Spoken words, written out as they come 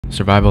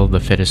Survival of the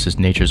fittest is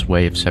nature's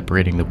way of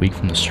separating the weak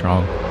from the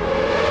strong,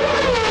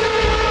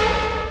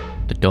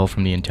 the dull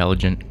from the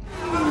intelligent,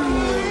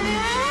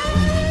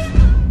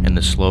 and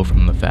the slow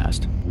from the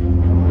fast.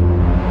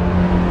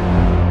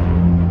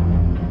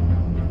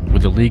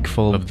 With a league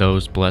full of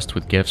those blessed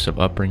with gifts of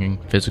upbringing,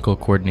 physical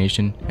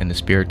coordination, and the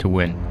spirit to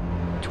win,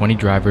 20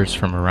 drivers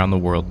from around the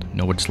world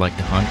know what it's like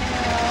to hunt,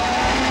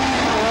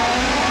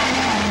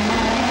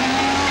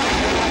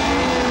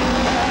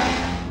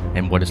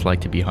 and what it's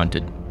like to be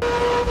hunted.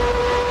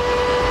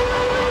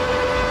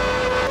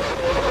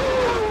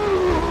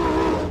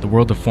 The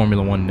world of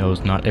Formula One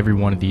knows not every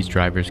one of these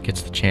drivers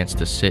gets the chance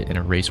to sit in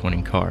a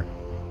race-winning car,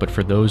 but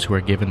for those who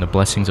are given the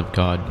blessings of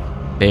God,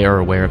 they are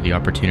aware of the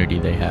opportunity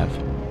they have.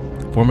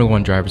 Formula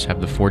One drivers have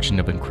the fortune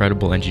of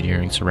incredible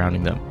engineering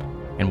surrounding them,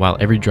 and while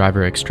every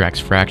driver extracts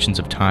fractions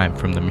of time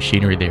from the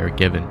machinery they are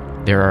given,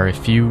 there are a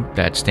few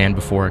that stand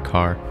before a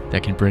car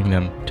that can bring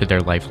them to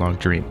their lifelong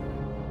dream: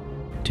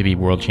 to be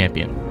world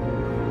champion.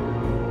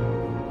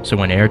 So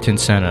when Ayrton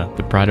Senna,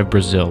 the pride of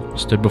Brazil,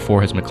 stood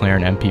before his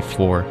McLaren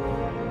MP4,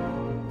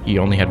 he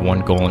only had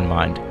one goal in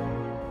mind: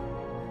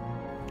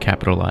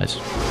 capitalize.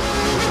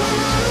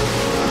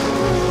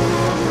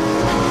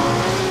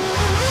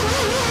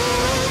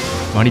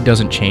 Money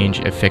doesn't change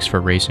a fix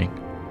for racing,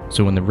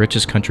 so when the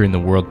richest country in the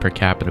world per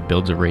capita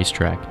builds a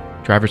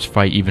racetrack, drivers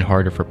fight even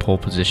harder for pole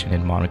position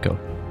in Monaco.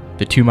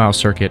 The 2-mile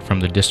circuit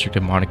from the district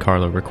of Monte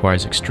Carlo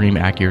requires extreme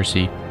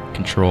accuracy,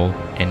 control,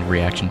 and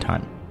reaction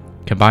time.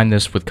 Combine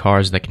this with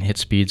cars that can hit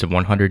speeds of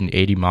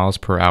 180 miles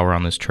per hour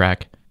on this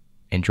track,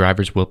 and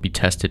drivers will be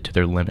tested to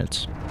their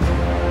limits.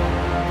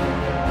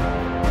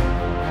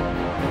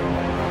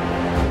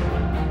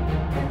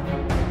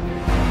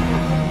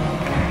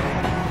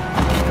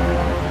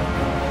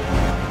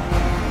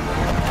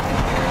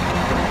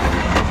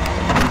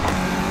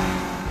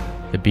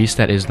 The beast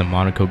that is the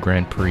Monaco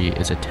Grand Prix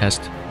is a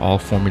test all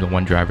Formula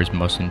One drivers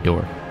must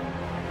endure.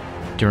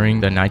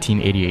 During the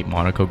 1988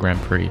 Monaco Grand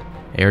Prix,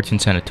 Ayrton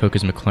Senna took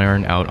his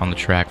McLaren out on the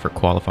track for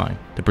qualifying.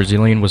 The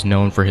Brazilian was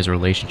known for his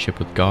relationship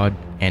with God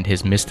and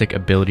his mystic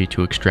ability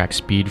to extract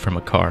speed from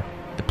a car.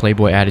 The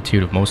playboy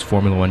attitude of most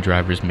Formula One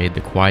drivers made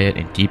the quiet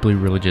and deeply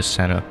religious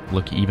Senna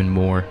look even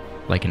more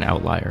like an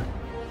outlier.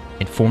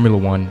 In Formula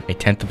One, a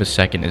tenth of a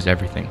second is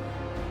everything.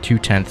 2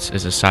 tenths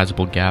is a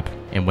sizable gap,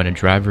 and when a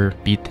driver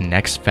beat the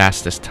next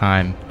fastest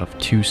time of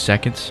 2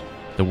 seconds,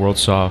 the world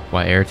saw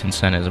why Ayrton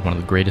Senna is one of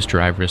the greatest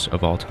drivers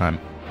of all time.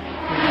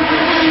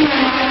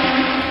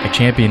 A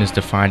champion is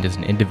defined as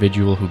an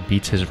individual who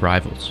beats his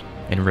rivals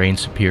and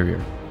reigns superior.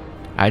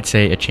 I'd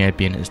say a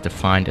champion is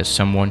defined as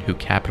someone who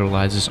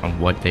capitalizes on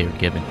what they are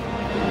given.